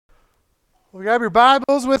Well, grab your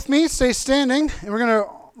Bibles with me, stay standing, and we're going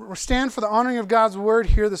to stand for the honoring of God's Word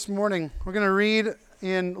here this morning. We're going to read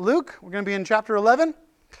in Luke. We're going to be in chapter 11,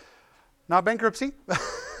 not bankruptcy.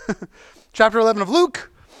 Chapter 11 of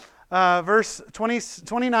Luke, verse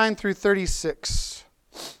 29 through 36.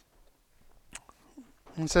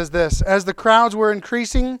 It says this: As the crowds were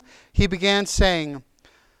increasing, he began saying,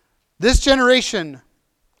 "This generation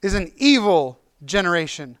is an evil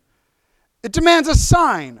generation. It demands a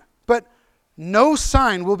sign, but no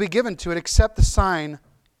sign will be given to it except the sign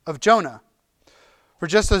of Jonah. For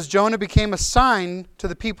just as Jonah became a sign to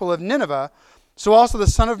the people of Nineveh, so also the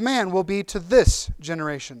Son of Man will be to this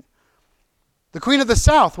generation. The Queen of the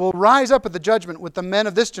South will rise up at the judgment with the men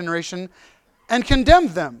of this generation and condemn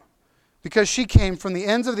them, because she came from the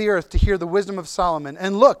ends of the earth to hear the wisdom of Solomon.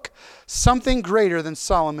 And look, something greater than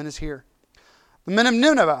Solomon is here. The men of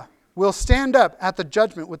Nineveh will stand up at the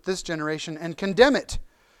judgment with this generation and condemn it,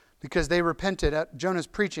 because they repented at Jonah's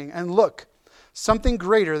preaching. And look, something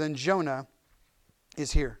greater than Jonah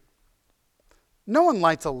is here. No one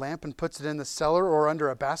lights a lamp and puts it in the cellar or under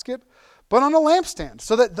a basket, but on a lampstand,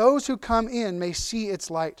 so that those who come in may see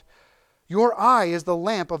its light. Your eye is the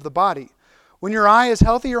lamp of the body. When your eye is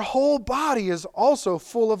healthy, your whole body is also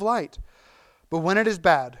full of light. But when it is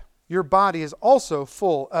bad, your body is also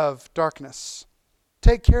full of darkness.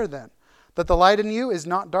 Take care then, that the light in you is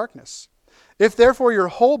not darkness. If therefore your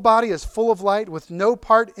whole body is full of light, with no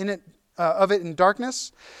part in it of it in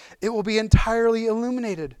darkness, it will be entirely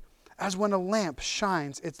illuminated, as when a lamp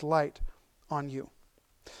shines its light on you."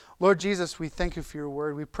 Lord Jesus, we thank you for your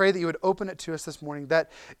word. We pray that you would open it to us this morning,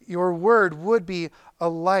 that your word would be a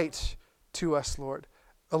light to us, Lord,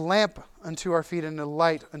 a lamp unto our feet and a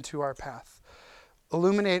light unto our path.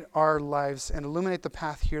 Illuminate our lives and illuminate the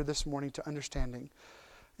path here this morning to understanding.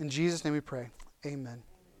 In Jesus' name we pray. Amen.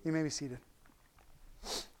 You may be seated.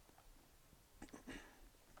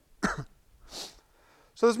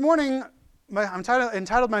 So this morning, I'm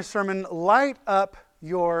entitled my sermon, "Light Up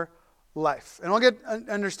Your Life." And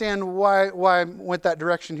I'll understand why I went that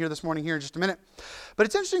direction here this morning here in just a minute. But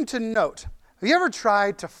it's interesting to note, have you ever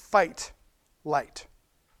tried to fight light?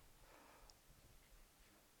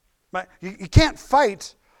 You can't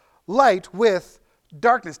fight light with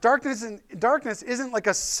darkness. Darkness isn't like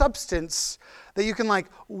a substance that you can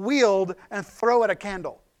wield and throw at a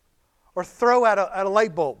candle or throw at a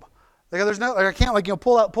light bulb. I can't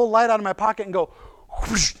pull light out of my pocket and go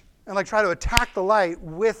whoosh, and try to attack the light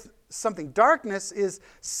with something. Darkness is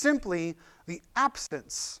simply the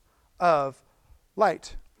absence of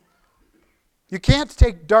light. You can't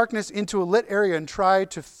take darkness into a lit area and try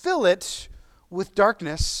to fill it with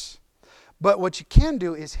darkness, but what you can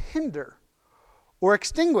do is hinder or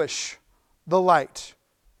extinguish the light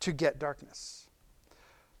to get darkness.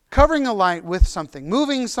 Covering a light with something,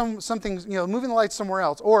 moving moving the light somewhere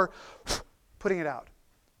else, or putting it out.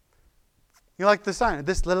 You like the sign,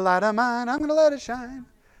 "This little light of mine, I'm going to let it shine.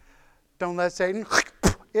 Don't let Satan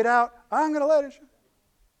it out. I'm going to let it shine.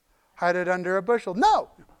 Hide it under a bushel."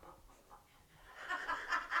 No.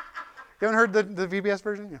 You haven't heard the VBS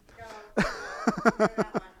version? Yeah.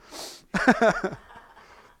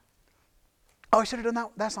 Oh, I should have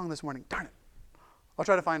done that song this morning. Darn it. I'll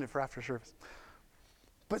try to find it for after service.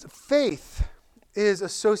 But faith is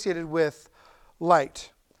associated with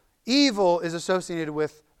light. Evil is associated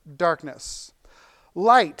with darkness.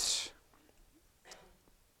 Light,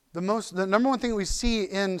 the number one thing we see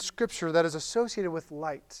in Scripture that is associated with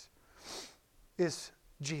light is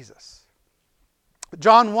Jesus.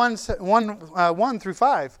 John 1 through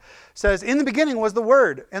 5 says, "In the beginning was the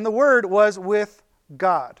Word, and the Word was with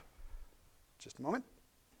God." Just a moment.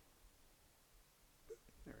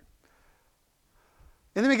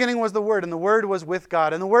 "In the beginning was the Word, and the Word was with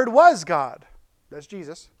God, and the Word was God." That's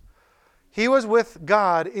Jesus. "He was with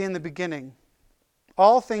God in the beginning.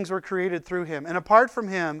 All things were created through him, and apart from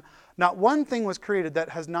him, not one thing was created that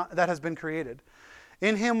has been created.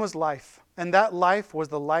 In him was life, and that life was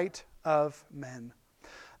the light of men.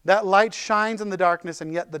 That light shines in the darkness,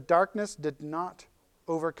 and yet the darkness did not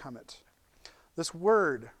overcome it." This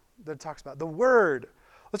word that it talks about, the Word.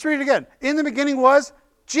 Let's read it again. "In the beginning was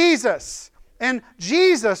Jesus, and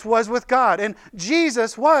Jesus was with God, and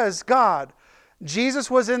Jesus was God."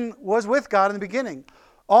 Jesus was with God in the beginning.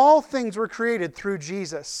 All things were created through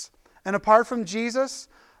Jesus. And apart from Jesus,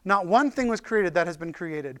 not one thing was created that has been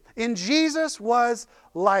created. In Jesus was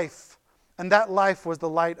life, and that life was the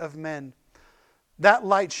light of men. That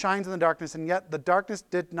light shines in the darkness, and yet the darkness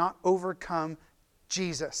did not overcome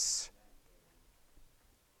Jesus.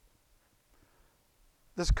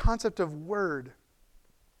 This concept of Word,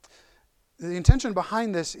 the intention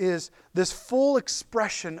behind this is this full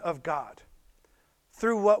expression of God.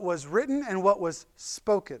 through what was written and what was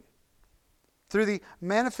spoken. Through the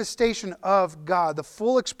manifestation of God, the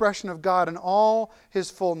full expression of God in all his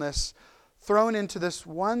fullness, thrown into this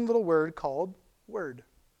one little word called Word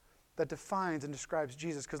that defines and describes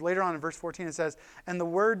Jesus. Because later on in verse 14 it says, and the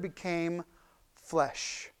Word became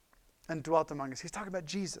flesh and dwelt among us. He's talking about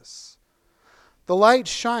Jesus. The light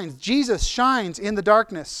shines. Jesus shines in the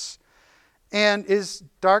darkness. And is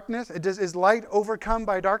light overcome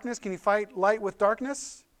by darkness? Can you fight light with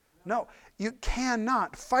darkness? No, you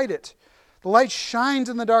cannot fight it. The light shines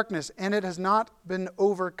in the darkness, and it has not been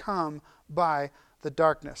overcome by the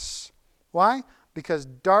darkness. Why? Because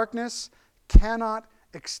darkness cannot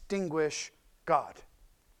extinguish God.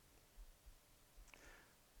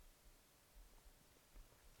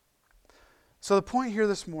 So the point here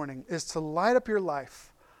this morning is to light up your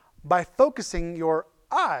life by focusing your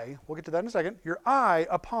eye, we'll get to that in a second, your eye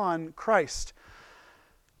upon Christ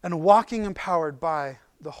and walking empowered by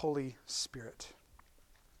the Holy Spirit.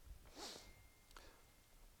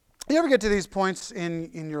 You ever get to these points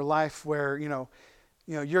in your life where,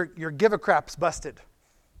 your give a crap's busted?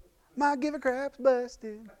 My give a crap's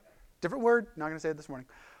busted. Different word, not going to say it this morning.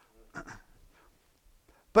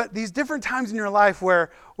 But these different times in your life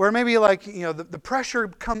where maybe the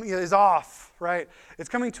pressure is off, right? It's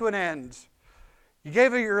coming to an end. You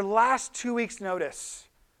gave your last 2 weeks notice.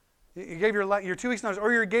 You gave your 2 weeks notice,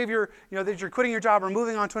 or you gave that you're quitting your job or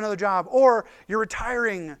moving on to another job, or you're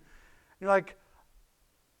retiring. You're like,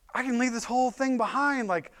 I can leave this whole thing behind.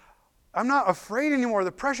 Like, I'm not afraid anymore.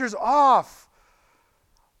 The pressure's off.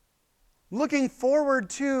 Looking forward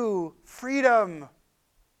to freedom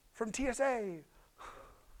from TSA.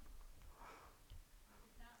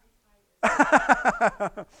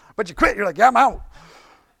 But you quit. You're like, yeah, I'm out.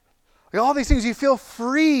 Like all these things, you feel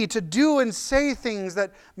free to do and say things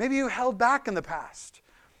that maybe you held back in the past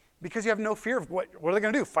because you have no fear of what are they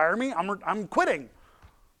going to do? Fire me? I'm quitting.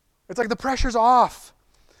 It's like the pressure's off.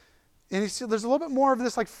 And you see, there's a little bit more of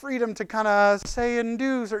this like freedom to kind of say and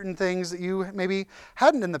do certain things that you maybe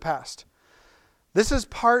hadn't in the past. This is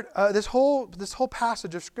this whole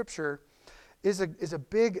passage of Scripture is a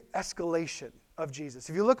big escalation of Jesus.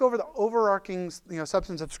 If you look over the overarching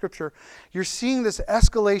substance of Scripture, you're seeing this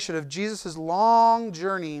escalation of Jesus' long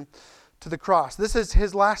journey to the cross. This is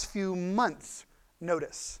his last few months'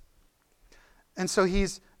 notice. And so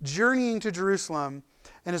he's journeying to Jerusalem,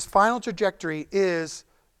 and his final trajectory is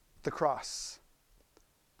the cross,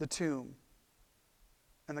 the tomb,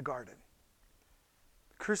 and the garden.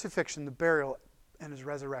 The crucifixion, the burial, and his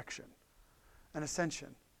resurrection and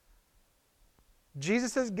ascension.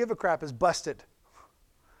 Jesus' give a crap is busted.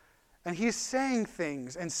 And he's saying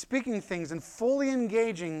things and speaking things and fully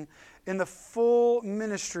engaging in the full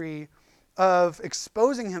ministry of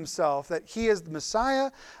exposing himself that he is the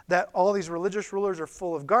Messiah, that all these religious rulers are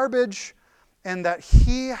full of garbage, and that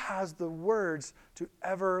he has the words to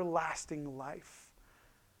everlasting life.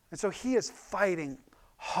 And so he is fighting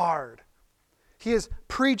hard. He is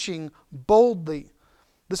preaching boldly.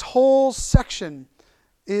 This whole section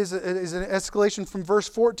is an escalation from verse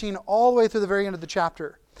 14 all the way through the very end of the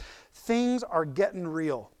chapter. Things are getting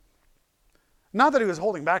real. Not that he was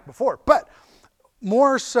holding back before, but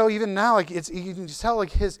more so even now, you can just tell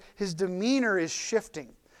his demeanor is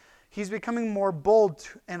shifting. He's becoming more bold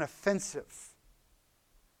and offensive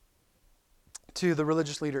to the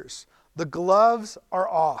religious leaders. The gloves are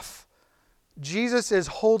off. Jesus is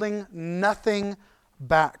holding nothing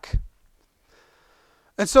back.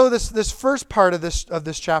 And so this first part of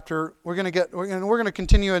this chapter, we're going to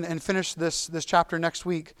continue and finish this chapter next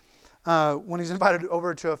week when he's invited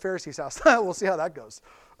over to a Pharisee's house. We'll see how that goes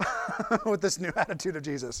with this new attitude of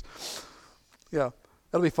Jesus. Yeah,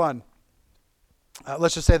 that'll be fun.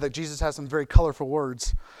 Let's just say that Jesus has some very colorful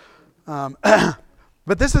words.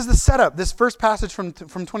 But this is the setup. This first passage from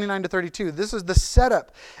 29 to 32. This is the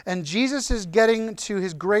setup. And Jesus is getting to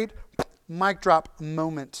his great mic drop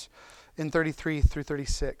moment in 33 through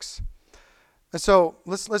 36. And so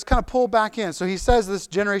let's kind of pull back in. So he says this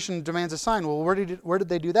generation demands a sign. Well, where did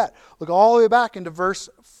they do that? Look all the way back into verse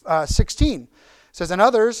 16. It says, and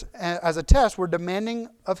others, as a test, were demanding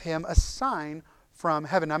of him a sign from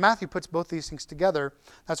heaven. Now Matthew puts both these things together.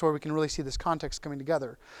 That's where we can really see this context coming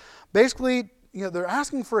together. Basically, they're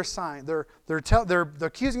asking for a sign. They're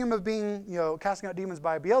accusing him of being, casting out demons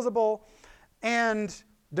by Beelzebul, and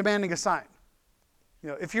demanding a sign.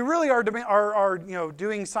 If you really are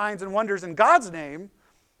doing signs and wonders in God's name,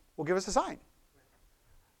 well, give us a sign.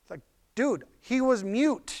 It's like, dude, he was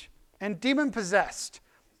mute and demon possessed,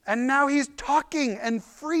 and now he's talking and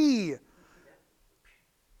free.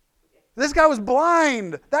 This guy was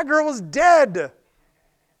blind. That girl was dead.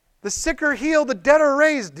 The sick are healed, the dead are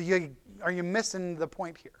raised. Are you missing the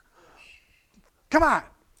point here? Come on.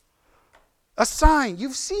 A sign.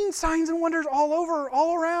 You've seen signs and wonders all over,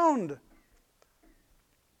 all around.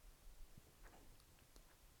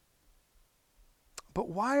 But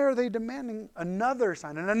why are they demanding another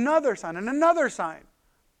sign and another sign and another sign?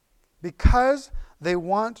 Because they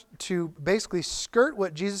want to basically skirt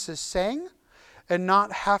what Jesus is saying and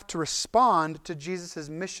not have to respond to Jesus'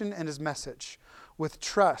 mission and his message with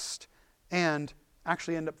trust and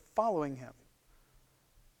actually end up following him.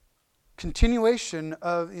 Continuation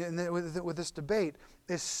with this debate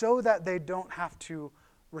is so that they don't have to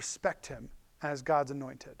respect him as God's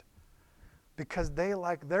anointed. Because they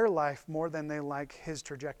like their life more than they like his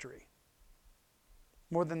trajectory.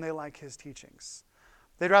 More than they like his teachings.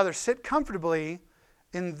 They'd rather sit comfortably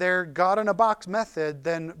in their God-in-a-box method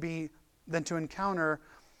than to encounter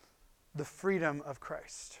the freedom of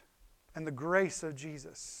Christ and the grace of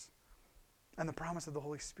Jesus and the promise of the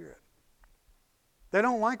Holy Spirit. They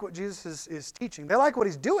don't like what Jesus is teaching. They like what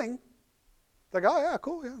he's doing. They're like, oh yeah,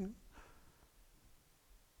 cool, yeah.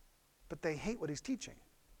 But they hate what he's teaching.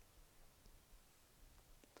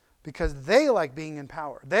 Because they like being in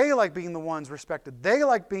power. They like being the ones respected. They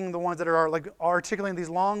like being the ones that are like articulating these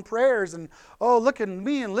long prayers and, oh, look at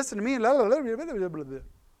me and listen to me. Blah, blah, blah, blah, blah, blah.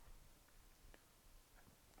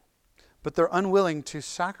 But they're unwilling to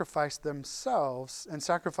sacrifice themselves and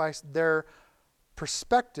sacrifice their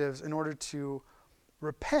perspectives in order to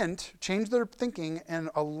repent, change their thinking, and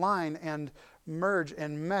align and merge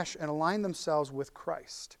and mesh and align themselves with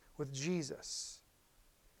Christ, with Jesus.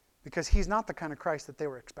 Because he's not the kind of Christ that they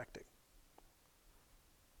were expecting.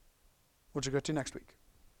 Which we'll go to next week.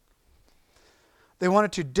 They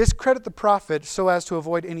wanted to discredit the prophet so as to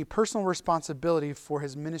avoid any personal responsibility for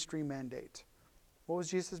his ministry mandate. What was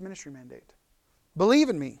Jesus' ministry mandate? Believe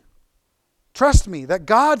in me. Trust me that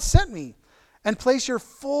God sent me. And place your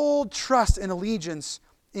full trust and allegiance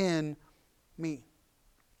in me.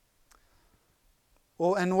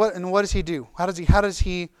 Well, and what does he do? What does he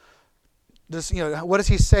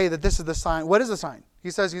say that this is the sign? What is the sign?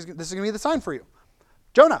 He says this is going to be the sign for you.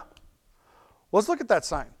 Jonah. Well, let's look at that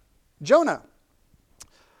sign. Jonah.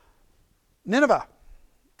 Nineveh.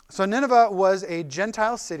 So Nineveh was a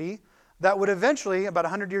Gentile city that would eventually, about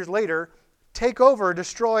 100 years later, take over,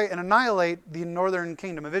 destroy, and annihilate the northern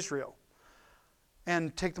kingdom of Israel.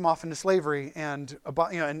 And take them off into slavery and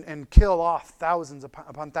kill off thousands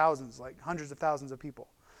upon thousands, like hundreds of thousands of people.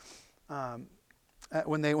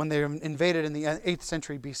 When they invaded in the 8th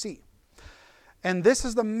century BC. And this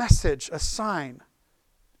is the message, a sign.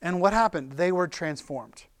 And what happened? They were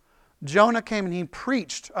transformed. Jonah came and he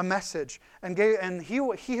preached a message and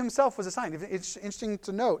he himself was a sign. It's interesting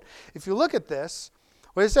to note. If you look at this,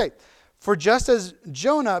 what does it say? For just as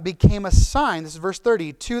Jonah became a sign, this is verse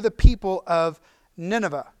 30, to the people of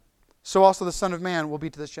Nineveh, so also the Son of Man will be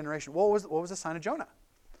to this generation. What was the sign of Jonah?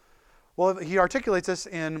 Well, he articulates this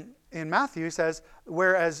in Matthew. He says,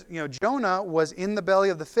 whereas Jonah was in the belly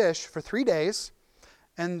of the fish for 3 days,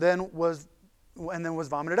 and then was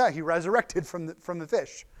vomited out. He resurrected from the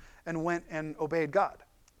fish, and went and obeyed God.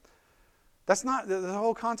 That's not the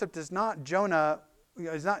whole concept. Is not Jonah.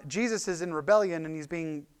 It's not Jesus is in rebellion and he's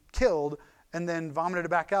being killed and then vomited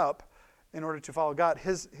back up in order to follow God.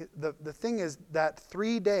 The thing is that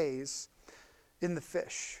 3 days in the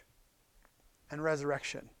fish and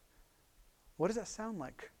resurrection. What does that sound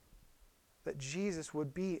like? That Jesus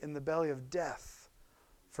would be in the belly of death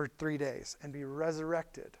for 3 days and be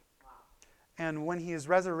resurrected. Wow. And when he is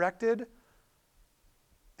resurrected,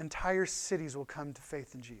 entire cities will come to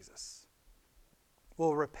faith in Jesus.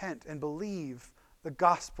 Will repent and believe the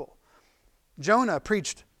gospel. Jonah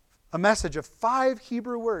preached a message of 5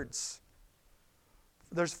 Hebrew words.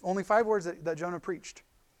 There's only 5 words that Jonah preached.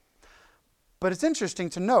 But it's interesting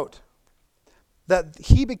to note that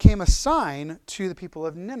he became a sign to the people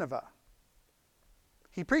of Nineveh.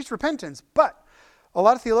 He preached repentance, but a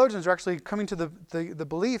lot of theologians are actually coming to the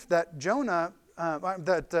belief that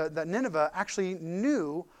that Nineveh actually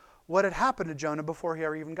knew what had happened to Jonah before he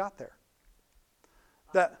ever even got there.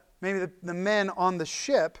 That maybe the men on the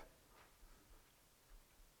ship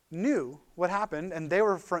knew what happened, and they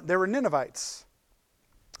were Ninevites.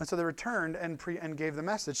 And so they returned and gave the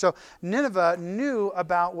message. So Nineveh knew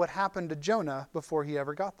about what happened to Jonah before he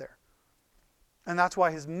ever got there. And that's why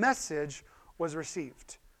his message was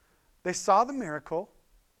received. They saw the miracle,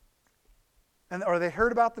 or they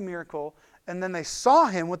heard about the miracle, and then they saw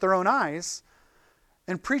him with their own eyes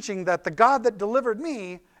and preaching that the God that delivered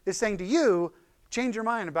me is saying to you, change your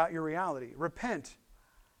mind about your reality. Repent.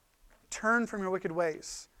 Turn from your wicked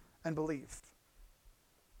ways and believe.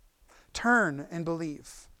 Turn and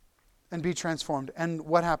believe. and be transformed. And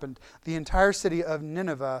what happened? The entire city of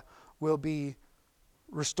Nineveh will be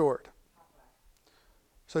restored.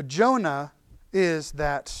 So Jonah is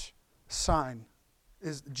that sign.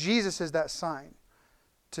 Jesus is that sign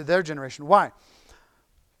to their generation. Why?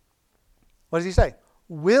 What does he say?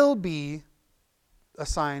 Will be a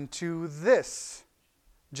sign to this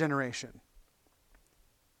generation.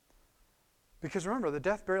 Because remember, the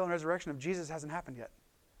death, burial, and resurrection of Jesus hasn't happened yet.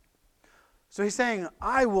 So he's saying,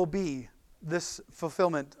 I will be this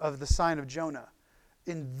fulfillment of the sign of Jonah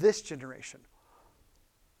in this generation.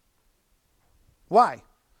 Why?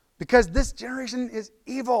 Because this generation is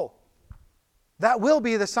evil. That will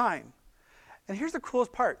be the sign. And here's the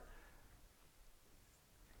coolest part.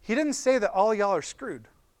 He didn't say that all y'all are screwed.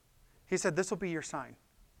 He said, this will be your sign.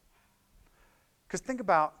 Because think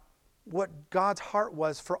about what God's heart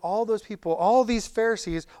was for all those people, all these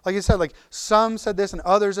Pharisees. Like you said, like some said this and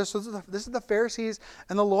others this. This is the Pharisees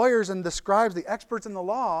and the lawyers and the scribes, the experts in the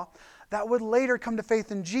law, that would later come to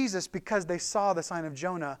faith in Jesus because they saw the sign of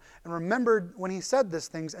Jonah and remembered when he said these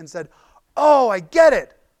things and said, oh, I get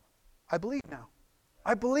it. I believe now.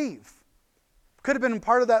 I believe. Could have been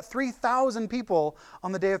part of that 3,000 people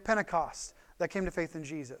on the day of Pentecost that came to faith in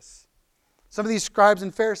Jesus. Some of these scribes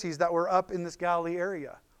and Pharisees that were up in this Galilee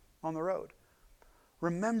area on the road,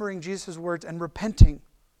 remembering Jesus' words and repenting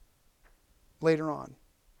later on.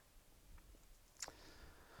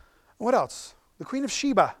 What else? The Queen of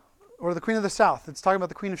Sheba, or the Queen of the South. It's talking about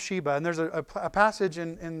the Queen of Sheba. And there's a passage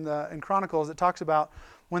in Chronicles that talks about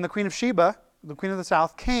when the Queen of Sheba, the Queen of the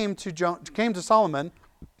South, came to Solomon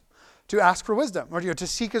to ask for wisdom, or to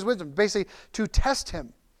seek his wisdom, basically to test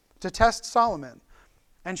him, to test Solomon.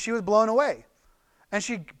 And she was blown away. And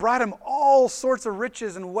she brought him all sorts of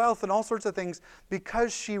riches and wealth and all sorts of things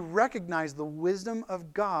because she recognized the wisdom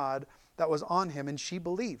of God that was on him, and she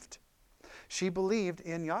believed. She believed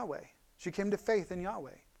in Yahweh. She came to faith in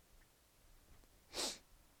Yahweh.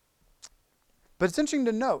 But it's interesting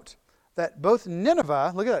to note that both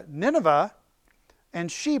Nineveh, look at that, Nineveh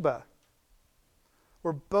and Sheba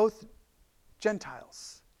were both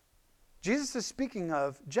Gentiles. Jesus is speaking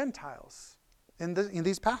of Gentiles in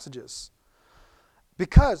these passages.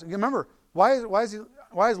 Because, remember, why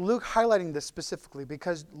is Luke highlighting this specifically?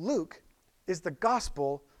 Because Luke is the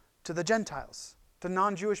gospel to the Gentiles, to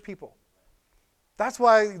non-Jewish people. That's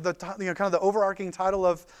why kind of the overarching title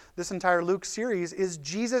of this entire Luke series is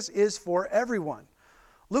Jesus is for everyone.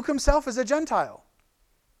 Luke himself is a Gentile,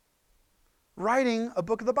 writing a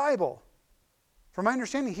book of the Bible. From my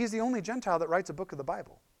understanding, he's the only Gentile that writes a book of the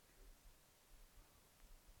Bible.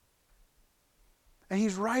 And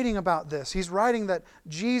he's writing about this. He's writing that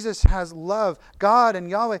Jesus has love. God and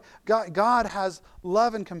Yahweh, God has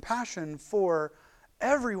love and compassion for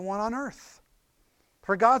everyone on earth.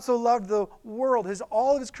 For God so loved the world,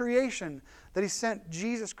 all of his creation, that he sent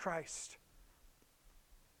Jesus Christ.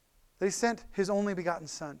 That he sent his only begotten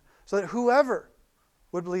Son. So that whoever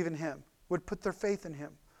would believe in him, would put their faith in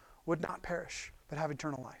him, would not perish, but have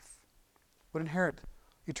eternal life. Would inherit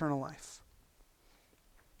eternal life.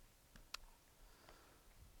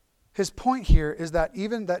 His point here is that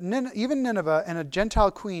even Nineveh and a Gentile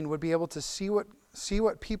queen would be able to see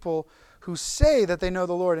what people who say that they know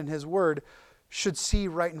the Lord and his word should see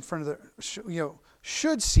right in front of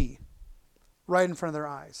should see right in front of their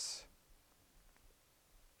eyes.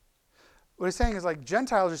 What he's saying is, like,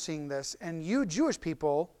 Gentiles are seeing this and you Jewish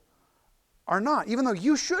people are not, even though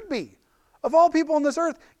you should be. Of all people on this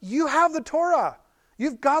earth, you have the Torah.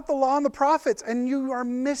 You've got the law and the prophets, and you are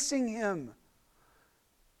missing him.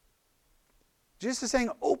 Jesus is saying,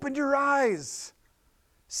 open your eyes.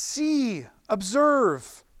 See,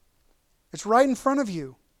 observe. It's right in front of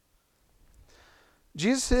you.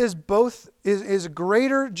 Jesus is a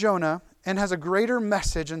greater Jonah and has a greater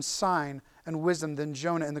message and sign and wisdom than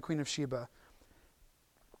Jonah and the Queen of Sheba.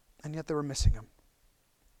 And yet they were missing him.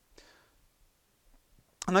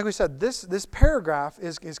 And like we said, this paragraph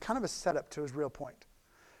is kind of a setup to his real point.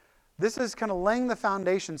 This is kind of laying the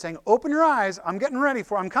foundation, saying, open your eyes. I'm getting ready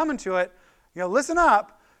I'm coming to it. Listen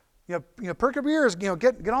up. Perk up your ears.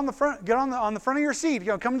 Get on the front. Get on the front of your seat.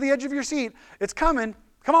 Come to the edge of your seat. It's coming.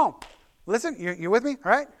 Come on. Listen. You with me?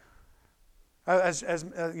 All right. As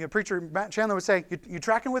preacher Matt Chandler would say, you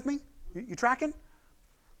tracking with me? You tracking?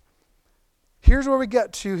 Here's where we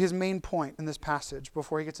get to his main point in this passage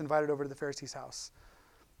before he gets invited over to the Pharisee's house.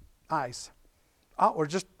 Eyes.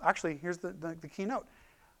 Here's the key note.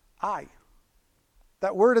 Eye.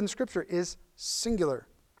 That word in Scripture is singular.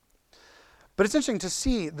 But it's interesting to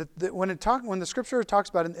see that when the Scripture talks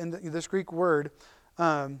about in this Greek word,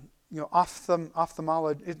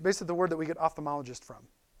 ophthalmology, it's basically the word that we get ophthalmologist from.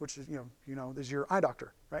 which is, is your eye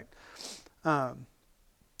doctor, right?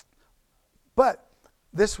 But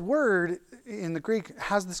this word in the Greek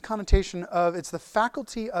has this connotation of, it's the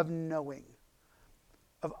faculty of knowing,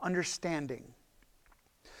 of understanding.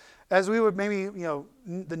 As we would maybe,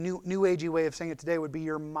 the new agey way of saying it today would be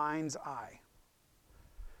your mind's eye.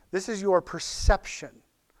 This is your perception,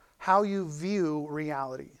 how you view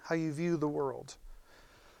reality, how you view the world.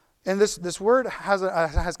 And this word has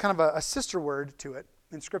kind of a sister word to it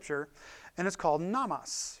in Scripture, and it's called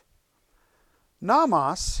namas.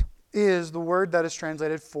 Namas is the word that is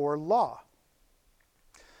translated for law.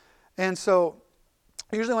 And so,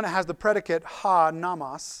 usually when it has the predicate ha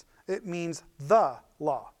namas, it means the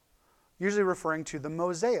law, usually referring to the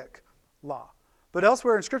Mosaic law. But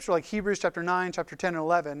elsewhere in Scripture, like Hebrews chapter 9, chapter 10, and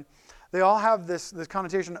 11, they all have this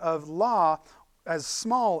connotation of law as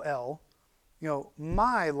small l,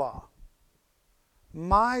 my law,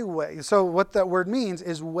 my way. So what that word means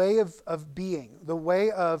is way of being, the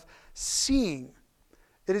way of seeing.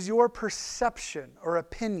 It is your perception or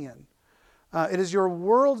opinion. It is your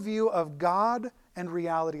worldview of God and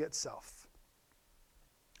reality itself.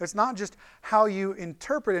 It's not just how you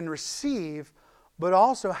interpret and receive, but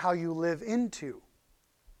also how you live into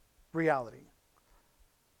reality.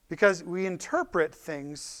 Because we interpret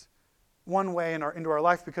things one way into our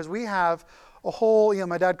life because we have a whole,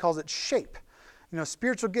 my dad calls it shape.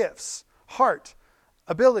 Spiritual gifts, heart,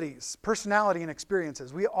 abilities, personality, and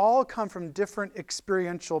experiences. We all come from different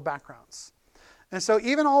experiential backgrounds. And so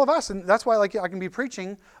even all of us, and that's why I can be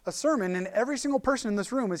preaching a sermon and every single person in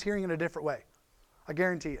this room is hearing it a different way. I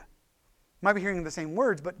guarantee you. Might be hearing the same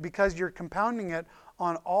words, but because you're compounding it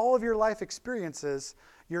on all of your life experiences,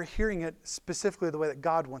 you're hearing it specifically the way that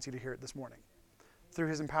God wants you to hear it this morning, through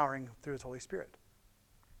His empowering, through His Holy Spirit.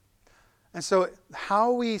 And so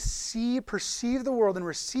how we perceive the world and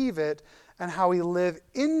receive it, and how we live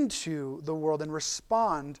into the world and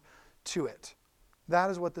respond to it. That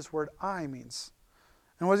is what this word eye means.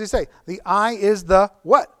 And what does he say? The eye is the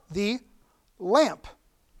what? The lamp.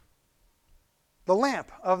 The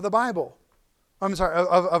lamp of the Bible. I'm sorry,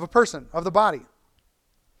 of a person, of the body.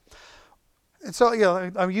 And so,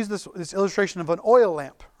 I use this illustration of an oil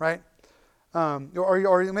lamp, right?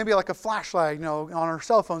 Or maybe like a flashlight, on our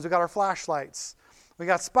cell phones, we got our flashlights. We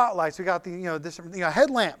got spotlights, we got the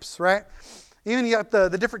headlamps, right? Even you got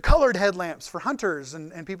the different colored headlamps for hunters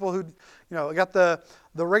and people who, you got the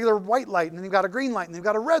regular white light, and then you've got a green light, and then you've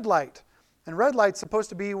got a red light. And red light's supposed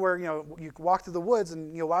to be where, you walk through the woods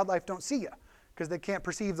and wildlife don't see you because they can't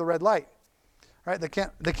perceive the red light, right? They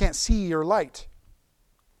can't see your light.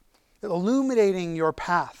 Illuminating your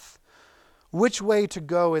path, which way to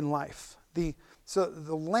go in life. So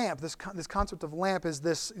the lamp, this concept of lamp is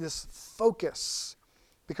this focus.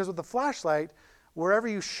 Because with the flashlight, wherever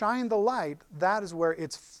you shine the light, that is where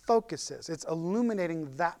its focus is. It's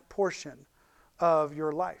illuminating that portion of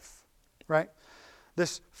your life, right?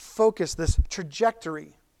 This focus, this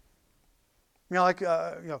trajectory.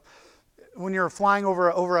 When you're flying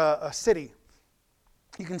over a city,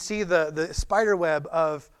 you can see the spider web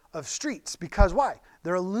of streets. Because why?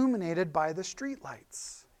 They're illuminated by the street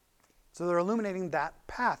lights. So they're illuminating that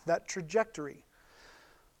path, that trajectory.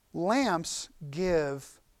 Lamps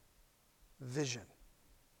give vision.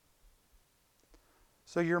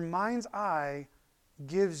 So your mind's eye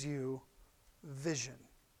gives you vision.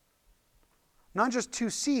 Not just to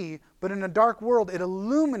see, but in a dark world, it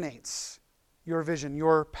illuminates your vision,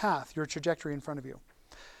 your path, your trajectory in front of you.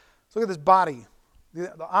 So look at this body.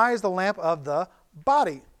 The eye is the lamp of the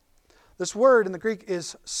body. This word in the Greek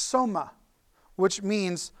is soma, which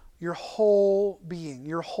means your whole being,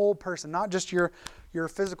 your whole person, not just your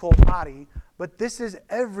physical body, but this is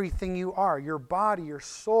everything you are, your body, your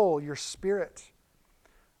soul, your spirit,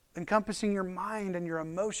 encompassing your mind and your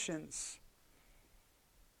emotions.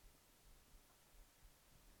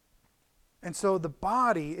 And so the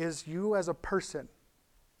body is you as a person,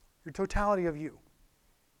 your totality of you.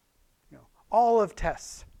 All of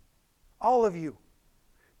Tess, all of you,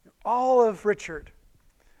 all of Richard,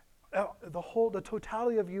 the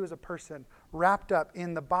totality of you as a person wrapped up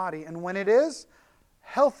in the body. And when it is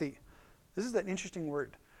healthy, this is an interesting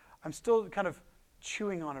word. I'm still kind of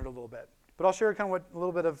chewing on it a little bit, but I'll share kind of a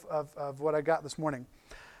little bit of what I got this morning.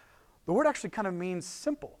 The word actually kind of means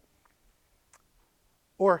simple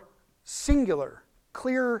or singular,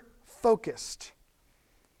 clear, focused.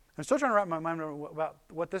 I'm still trying to wrap my mind around about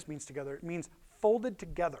what this means together. It means folded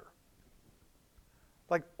together,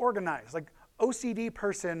 like organized, like OCD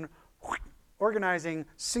person organizing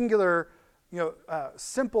singular,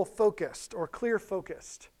 simple focused or clear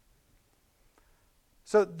focused.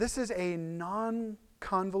 So this is a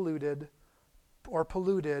non-convoluted or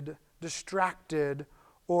polluted, distracted,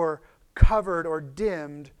 or covered or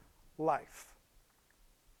dimmed life.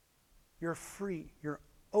 You're free. You're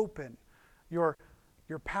open. Your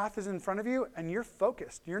path is in front of you, and you're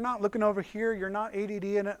focused. You're not looking over here. You're not ADD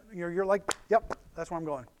in it. You're like, yep, that's where I'm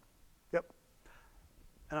going. Yep.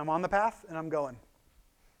 And I'm on the path, and I'm going.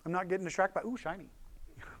 I'm not getting distracted by, ooh, shiny.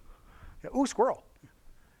 Yeah, ooh, squirrel.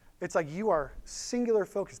 It's like you are singular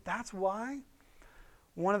focused. That's why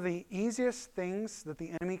one of the easiest things that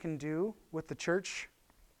the enemy can do with the church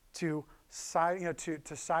to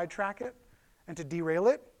sidetrack it and to derail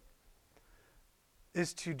it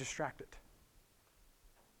is to distract it.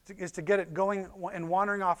 Is to get it going and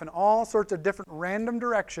wandering off in all sorts of different random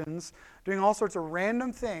directions, doing all sorts of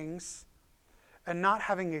random things, and not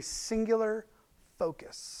having a singular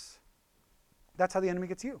focus. That's how the enemy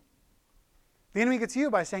gets you. The enemy gets you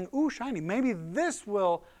by saying, ooh, shiny, maybe this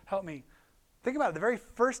will help me. Think about it, the very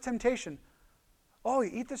first temptation. Oh,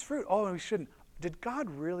 you eat this fruit. Oh, we shouldn't. Did God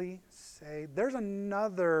really say, there's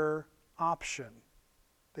another option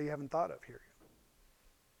that you haven't thought of here?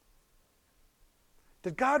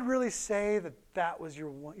 Did God really say that was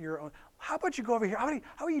your own? How about you go over here? How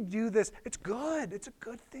about you do this? It's good. It's a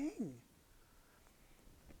good thing.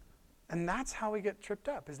 And that's how we get tripped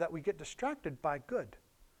up, is that we get distracted by good.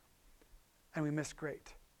 And we miss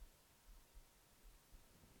great.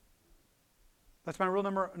 That's my rule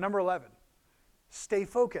number 11. Stay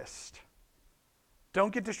focused.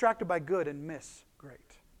 Don't get distracted by good and miss great.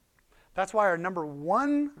 That's why our number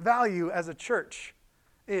one value as a church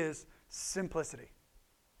is simplicity.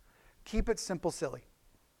 Keep it simple, silly.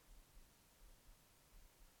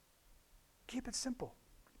 Keep it simple.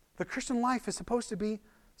 The Christian life is supposed to be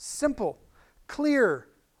simple, clear,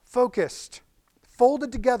 focused,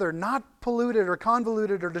 folded together, not polluted or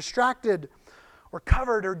convoluted or distracted or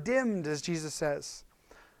covered or dimmed, as Jesus says.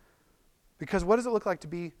 Because what does it look like to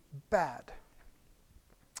be bad?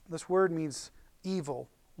 This word means evil,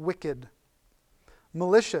 wicked,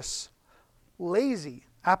 malicious, lazy,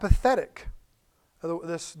 apathetic.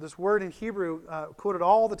 This word in Hebrew quoted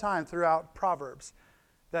all the time throughout Proverbs.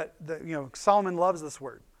 That Solomon loves this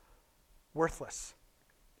word. Worthless.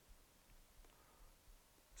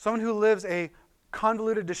 Someone who lives a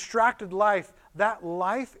convoluted, distracted life, that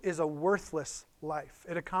life is a worthless life.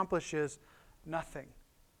 It accomplishes nothing.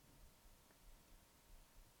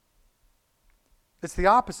 It's the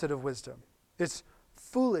opposite of wisdom. It's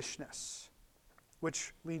foolishness,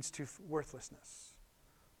 which leads to worthlessness.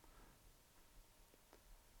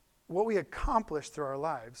 What we accomplish through our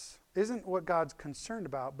lives isn't what God's concerned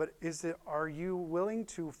about, but are you willing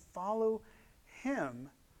to follow Him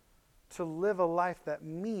to live a life that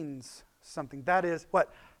means something? That is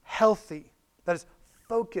what? Healthy. That is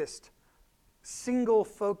focused,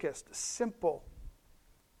 single-focused, simple.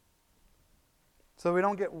 So we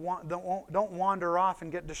don't wander off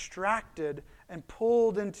and get distracted and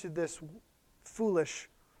pulled into this foolish,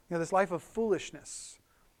 this life of foolishness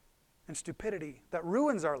and stupidity that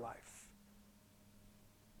ruins our life.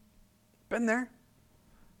 Been there.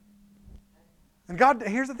 And God,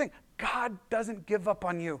 here's the thing, God doesn't give up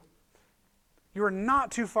on you. You are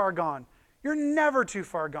not too far gone. You're never too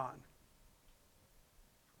far gone.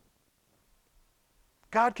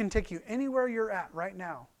 God can take you anywhere you're at right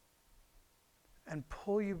now and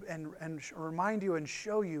pull you and remind you and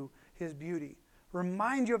show you His beauty.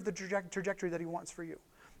 Remind you of the trajectory that He wants for you.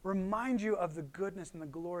 Remind you of the goodness and the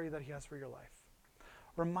glory that He has for your life.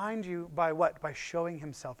 Remind you by what? By showing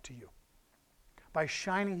Himself to you. By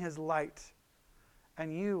shining His light.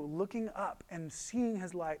 And you looking up and seeing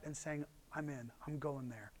His light and saying, I'm in. I'm going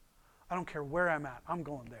there. I don't care where I'm at. I'm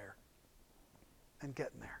going there. And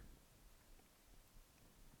getting there.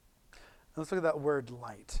 Let's look at that word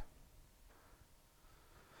light.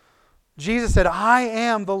 Jesus said, I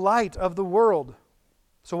am the light of the world.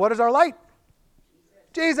 So what is our light?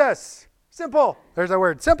 Jesus. Simple. There's our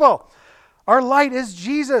word. Simple. Our light is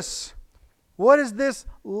Jesus. What does this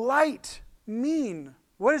light mean?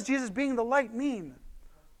 What does Jesus being the light mean?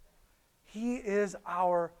 He is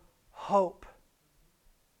our hope.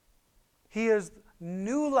 He is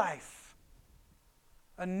new life,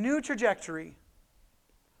 a new trajectory,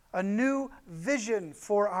 a new vision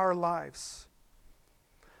for our lives.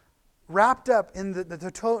 Wrapped up in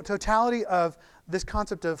the totality of this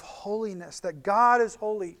concept of holiness, that God is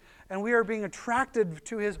holy, and we are being attracted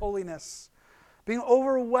to His holiness, being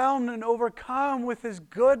overwhelmed and overcome with His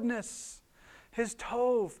goodness, His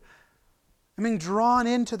tov, and being drawn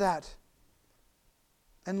into that,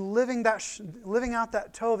 and living out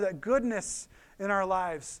that tov, that goodness in our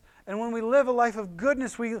lives. And when we live a life of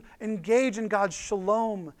goodness, we engage in God's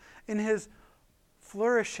shalom, in His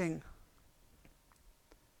flourishing.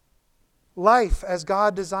 life as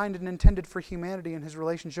God designed and intended for humanity in his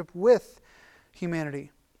relationship with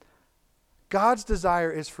humanity. God's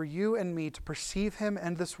desire is for you and me to perceive him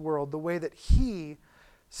and this world the way that he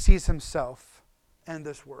sees himself and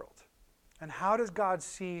this world. And how does God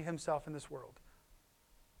see himself in this world?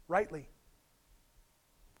 Rightly.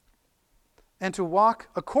 And to walk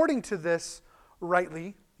according to this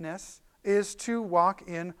rightliness is to walk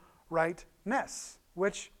in rightness,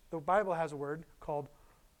 which the Bible has a word called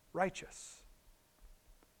righteous.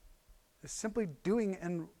 It's simply doing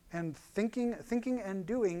and thinking and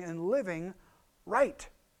doing and living right.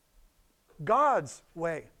 God's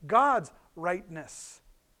way, God's rightness.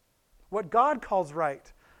 What God calls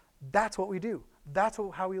right, that's what we do. That's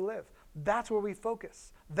how we live. That's where we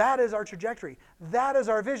focus. That is our trajectory. That is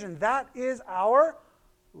our vision. That is our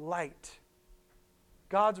light.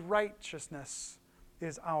 God's righteousness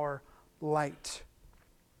is our light.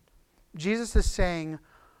 Jesus is saying,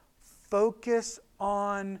 focus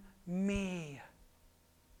on me.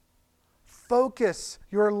 Focus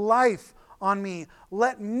your life on me.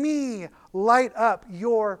 Let me light up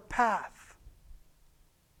your path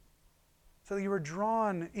so that you are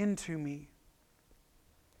drawn into me.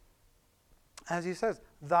 As he says,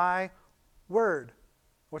 thy word.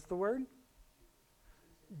 What's the word?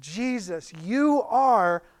 Jesus, you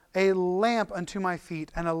are a lamp unto my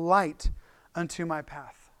feet and a light unto my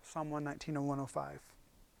path. Psalm 119 and 105.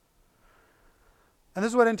 And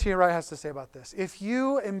this is what N.T. Wright has to say about this. If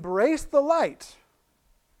you embrace the light,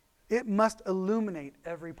 it must illuminate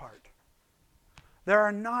every part. There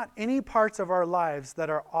are not any parts of our lives that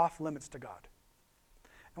are off limits to God.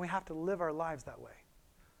 And we have to live our lives that way.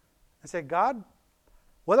 And say, God,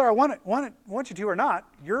 whether I want you to or not,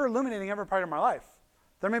 you're illuminating every part of my life.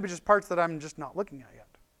 There may be just parts that I'm just not looking at yet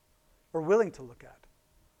or willing to look at.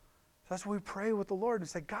 So that's what we pray with the Lord and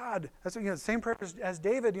say, God, that's what, the same prayer as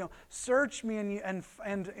David, search me and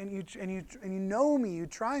you know me, you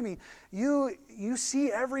try me. You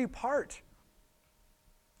see every part.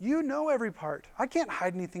 You know every part. I can't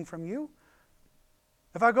hide anything from you.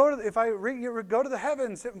 If I go to the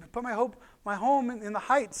heavens, put my home in the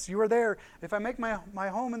heights, you are there. If I make my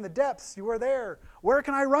home in the depths, you are there. Where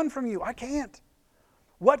can I run from you? I can't.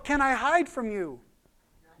 What can I hide from you?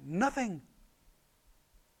 Nothing.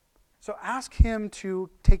 So ask him to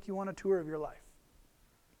take you on a tour of your life,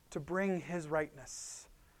 to bring his rightness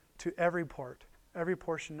to every part, every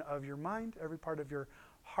portion of your mind, every part of your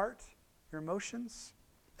heart, your emotions,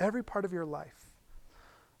 every part of your life.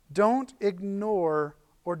 Don't ignore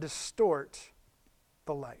or distort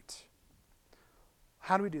the light.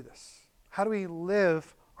 How do we do this? How do we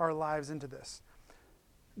live our lives into this?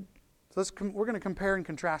 So we're going to compare and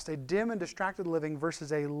contrast a dim and distracted living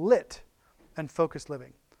versus a lit and focused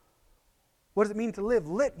living. What does it mean to live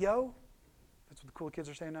lit, yo? That's what the cool kids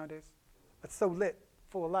are saying nowadays. That's so lit,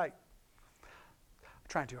 full of light. I'm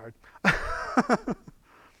trying too hard.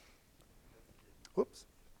 Whoops.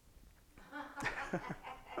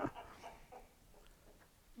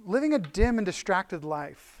 Living a dim and distracted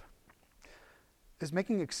life is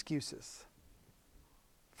making excuses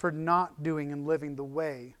for not doing and living the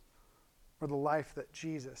way or the life that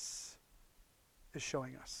Jesus is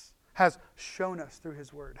showing us, has shown us through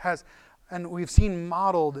his word, and we've seen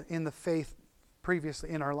modeled in the faith previously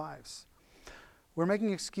in our lives. We're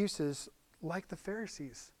making excuses like the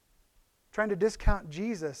Pharisees, trying to discount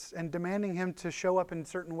Jesus and demanding him to show up in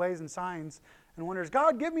certain ways and signs, and wonders,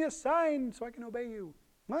 God, give me a sign so I can obey you.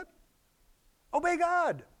 What? Obey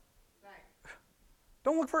God. Right.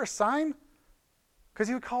 Don't look for a sign. Because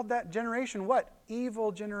he called that generation what?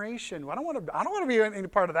 Evil generation. I don't want to be any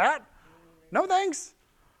part of that. No thanks.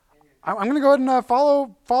 I'm going to go ahead and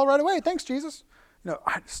follow right away. Thanks, Jesus.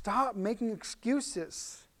 Stop making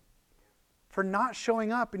excuses for not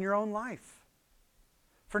showing up in your own life,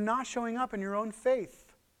 for not showing up in your own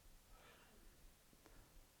faith.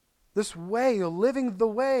 This way, living the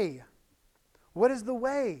way. What is the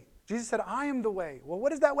way? Jesus said, I am the way. Well,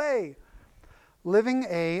 what is that way? Living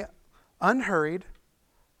a unhurried,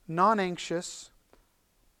 non-anxious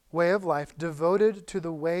way of life devoted to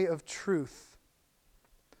the way of truth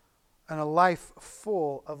and a life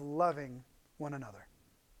full of loving one another.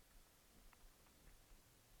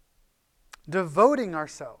 Devoting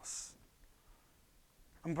ourselves.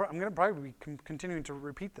 I'm going to probably be continuing to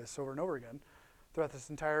repeat this over and over again throughout this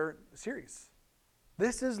entire series.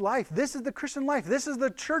 This is life. This is the Christian life. This is the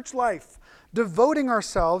church life. Devoting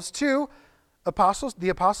ourselves to the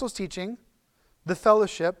apostles' teaching, the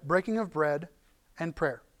fellowship, breaking of bread, and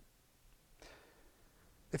prayer.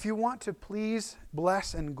 If you want to please,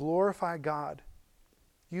 bless, and glorify God,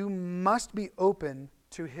 you must be open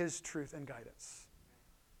to his truth and guidance.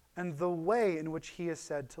 and the way in which he is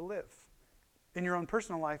said to live in your own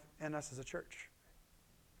personal life and us as a church.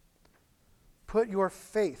 Put your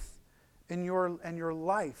faith in your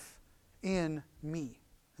life in me,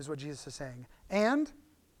 is what Jesus is saying, and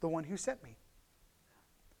the one who sent me.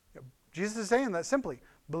 Jesus is saying that simply.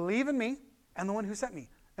 Believe in me and the one who sent me.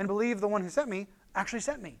 And believe the one who sent me actually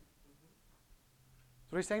sent me.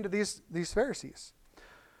 That's what he's saying to these Pharisees.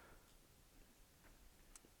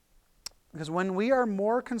 Because when we are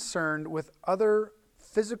more concerned with other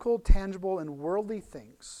physical, tangible, and worldly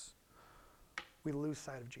things, we lose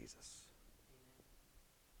sight of Jesus.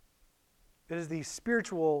 It is the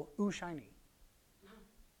spiritual ooh shiny.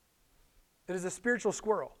 It is a spiritual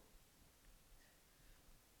squirrel.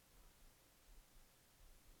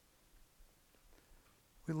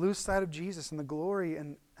 We lose sight of Jesus and the glory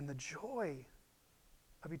and the joy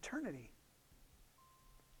of eternity.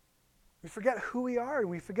 We forget who we are, and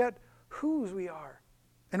we forget whose we are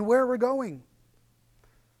and where we're going.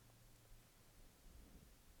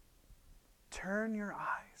 Turn your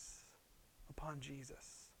eyes upon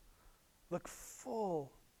Jesus. Look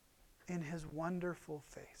full in his wonderful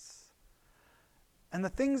face. And the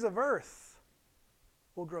things of earth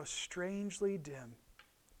will grow strangely dim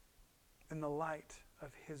in the light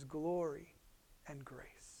of his glory and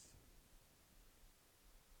grace.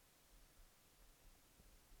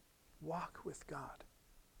 Walk with God.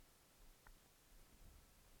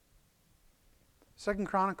 2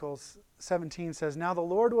 Chronicles 17 says, "Now the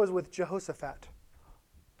Lord was with Jehoshaphat,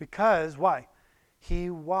 because," why? "He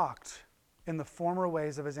walked in the former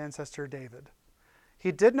ways of his ancestor David.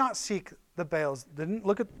 He did not seek the Baals, didn't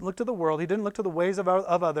look to the world, he didn't look to the ways of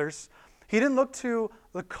others. He didn't look to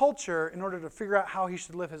the culture in order to figure out how he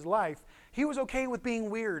should live his life. He was okay with being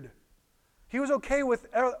weird. He was okay with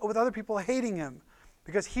other people hating him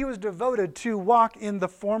because he was devoted to walk in the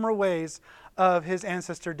former ways of his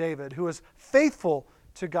ancestor David, who was faithful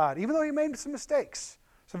to God, even though he made some mistakes,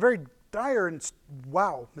 some very dire and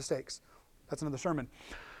wow mistakes. That's another sermon.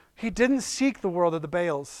 He didn't seek the world of the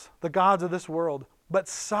Baals, the gods of this world, but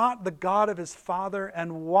sought the God of his father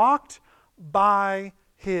and walked by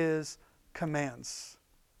his commands,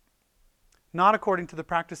 not according to the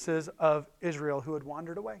practices of Israel who had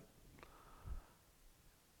wandered away.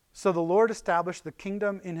 So the Lord established the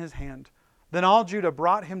kingdom in his hand. Then all Judah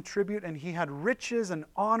brought him tribute, and he had riches and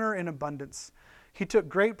honor in abundance. He took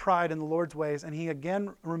great pride in the Lord's ways, and he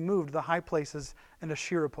again removed the high places and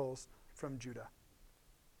Asherah poles from Judah."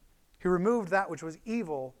 He removed that which was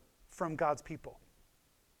evil from God's people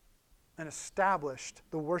and established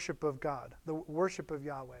the worship of God, the worship of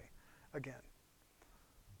Yahweh again.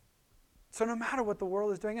 So no matter what the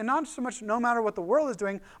world is doing, and not so much no matter what the world is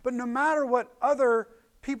doing, but no matter what other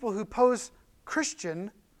people who pose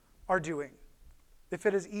Christian are doing, if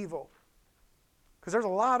it is evil. Because there's a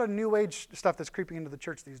lot of New Age stuff that's creeping into the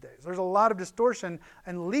church these days. There's a lot of distortion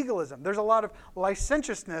and legalism. There's a lot of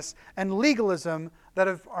licentiousness and legalism that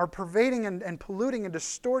are pervading and polluting and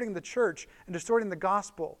distorting the church and distorting the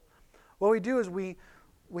gospel. What we do is we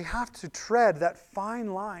have to tread that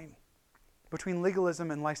fine line between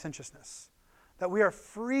legalism and licentiousness. That we are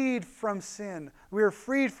freed from sin. We are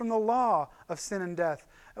freed from the law of sin and death.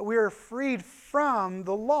 We are freed from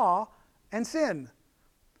the law and sin.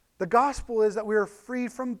 The gospel is that we are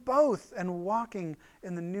freed from both and walking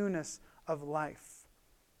in the newness of life.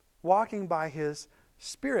 Walking by his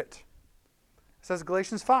Spirit. It says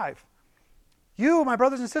Galatians 5. "You, my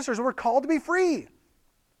brothers and sisters, were called to be free.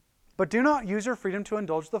 But do not use your freedom to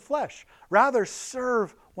indulge the flesh. Rather,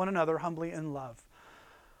 serve one another humbly in love.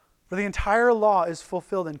 For the entire law is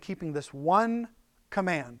fulfilled in keeping this one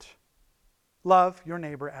command. Love your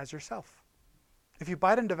neighbor as yourself. If you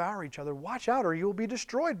bite and devour each other, watch out, or you will be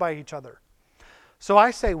destroyed by each other. So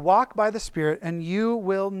I say, walk by the Spirit, and you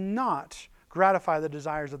will not gratify the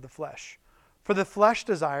desires of the flesh. For the flesh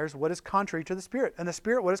desires what is contrary to the Spirit, and the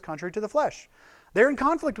Spirit what is contrary to the flesh. They're in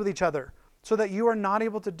conflict with each other, so that you are not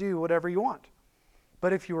able to do whatever you want.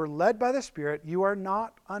 But if you are led by the Spirit, you are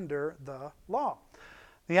not under the law.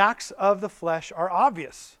 The acts of the flesh are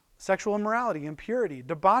obvious: sexual immorality, impurity,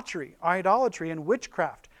 debauchery, idolatry, and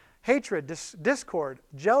witchcraft, hatred, discord,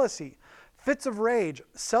 jealousy, fits of rage,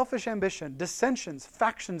 selfish ambition, dissensions,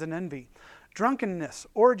 factions, and envy, drunkenness,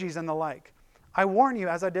 orgies, and the like. I warn you,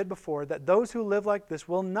 as I did before, that those who live like this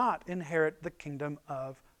will not inherit the kingdom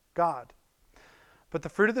of God. But the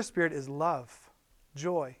fruit of the Spirit is love,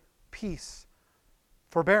 joy, peace,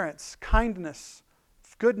 forbearance, kindness,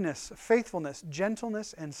 goodness, faithfulness,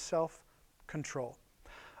 gentleness, and self-control.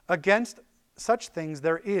 Against such things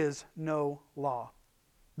there is no law.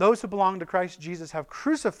 Those who belong to Christ Jesus have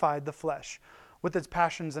crucified the flesh with its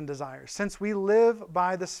passions and desires. Since we live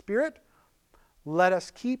by the Spirit, let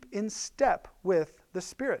us keep in step with the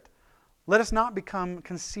Spirit. Let us not become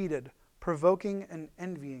conceited, provoking and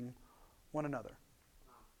envying one another.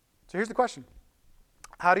 So here's the question.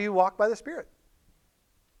 How do you walk by the Spirit?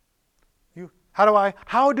 How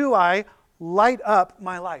do I light up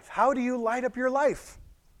my life? How do you light up your life?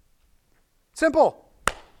 Simple.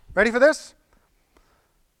 Ready for this?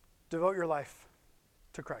 Devote your life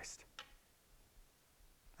to Christ.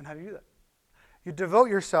 And how do you do that? You devote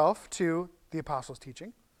yourself to the apostles'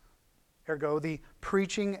 teaching, ergo the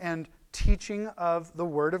preaching and teaching of the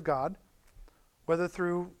Word of God, whether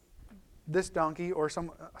through this donkey or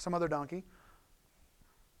some other donkey.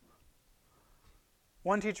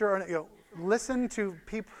 One teacher, or listen to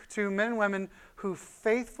men and women who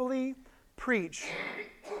faithfully preach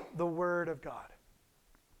the Word of God.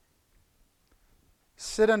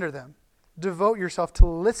 Sit under them. Devote yourself to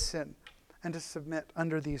listen and to submit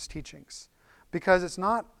under these teachings, because it's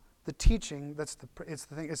not the teaching it's the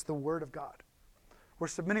thing. It's the Word of God. We're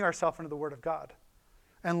submitting ourselves under the Word of God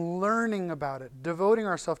and learning about it, devoting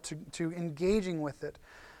ourselves to engaging with it.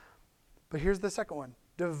 But here's the second one.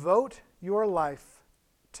 Devote your life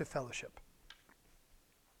to fellowship,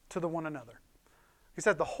 to the one another. He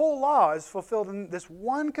said the whole law is fulfilled in this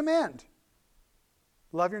one command.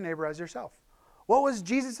 Love your neighbor as yourself. What was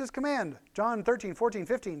Jesus' command? John 13, 14,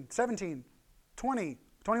 15, 17, 20,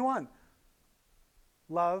 21.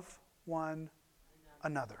 Love one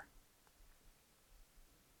another.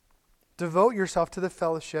 Devote yourself to the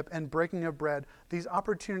fellowship and breaking of bread, these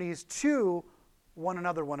opportunities to one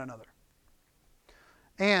another.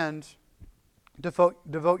 And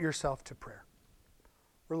devote yourself to prayer,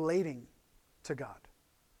 relating to God,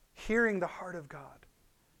 hearing the heart of God,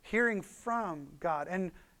 hearing from God,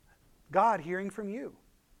 and God hearing from you.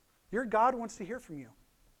 Your God wants to hear from you.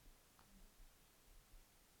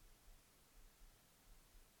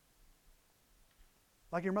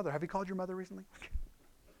 Like your mother. Have you called your mother recently?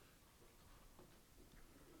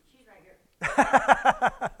 She's right here.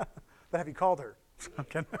 But have you called her? I'm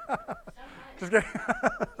kidding. Just kidding.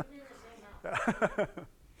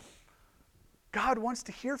 God wants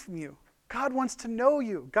to hear from you. God wants to know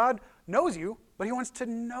you. God knows you, but He wants to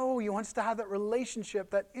know you. He wants to have that relationship,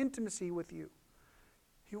 that intimacy with you.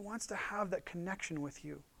 He wants to have that connection with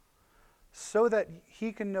you so that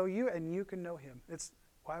He can know you and you can know Him. It's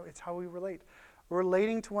how we relate. We're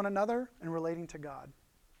relating to one another and relating to God.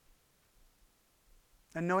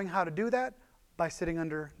 And knowing how to do that by sitting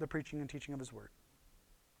under the preaching and teaching of His Word.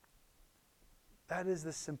 That is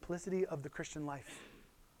the simplicity of the Christian life.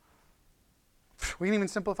 We can even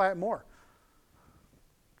simplify it more.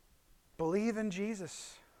 Believe in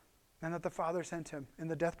Jesus and that the Father sent Him in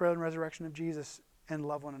the death, burial, and resurrection of Jesus, and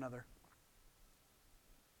love one another.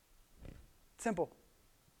 Simple.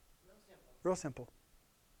 Real simple.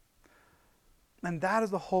 And that is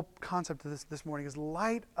the whole concept of this morning, is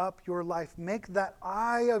light up your life. Make that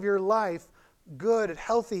eye of your life good,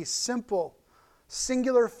 healthy, simple,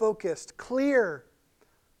 singular focused, clear.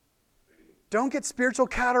 Don't get spiritual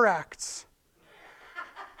cataracts.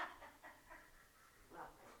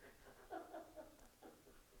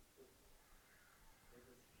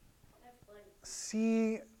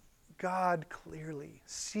 See God clearly.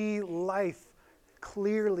 See life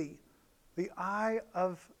clearly. The eye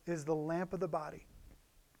is the lamp of the body.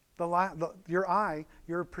 Your eye,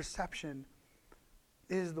 your perception,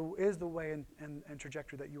 is the way and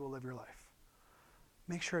trajectory that you will live your life.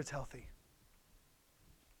 Make sure it's healthy.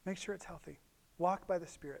 Make sure it's healthy. Walk by the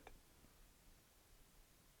Spirit.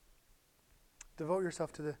 Devote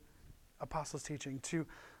yourself to the apostles' teaching, to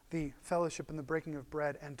the fellowship and the breaking of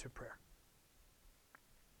bread, and to prayer.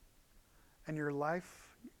 And your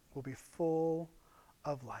life will be full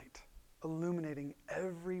of light, illuminating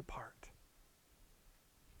every part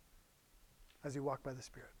as you walk by the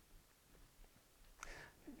Spirit.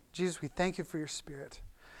 Jesus, we thank you for your Spirit.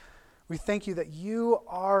 We thank you that you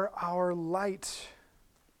are our light.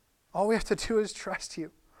 All we have to do is trust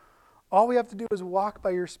you. All we have to do is walk by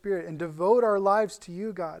your Spirit and devote our lives to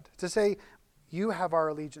you, God, to say, you have our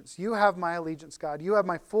allegiance. You have my allegiance, God. You have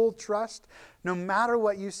my full trust. No matter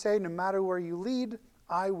what you say, no matter where you lead,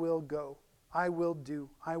 I will go. I will do.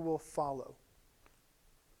 I will follow.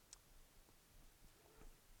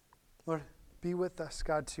 Lord, be with us,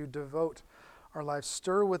 God, to devote our lives.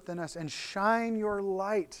 Stir within us and shine your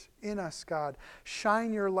light in us, God.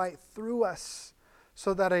 Shine your light through us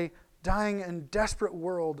so that a dying and desperate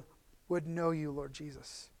world would know you, Lord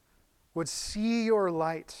Jesus, would see your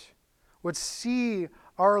light, would see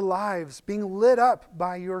our lives being lit up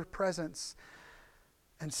by your presence,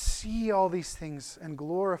 and see all these things and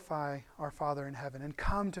glorify our Father in heaven and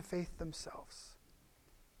come to faith themselves.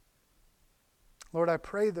 Lord, I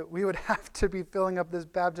pray that we would have to be filling up this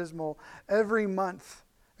baptismal every month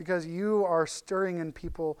because you are stirring in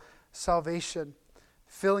people salvation,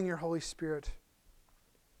 filling your Holy Spirit,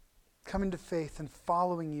 coming to faith and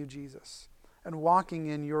following you, Jesus, and walking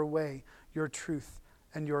in your way, your truth,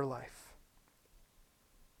 and your life.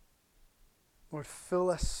 Lord, fill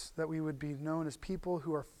us that we would be known as people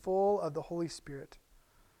who are full of the Holy Spirit.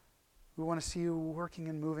 We want to see you working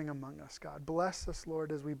and moving among us, God. Bless us,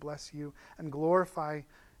 Lord, as we bless you and glorify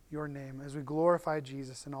your name, as we glorify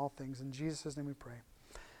Jesus in all things. In Jesus' name we pray.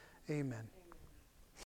 Amen.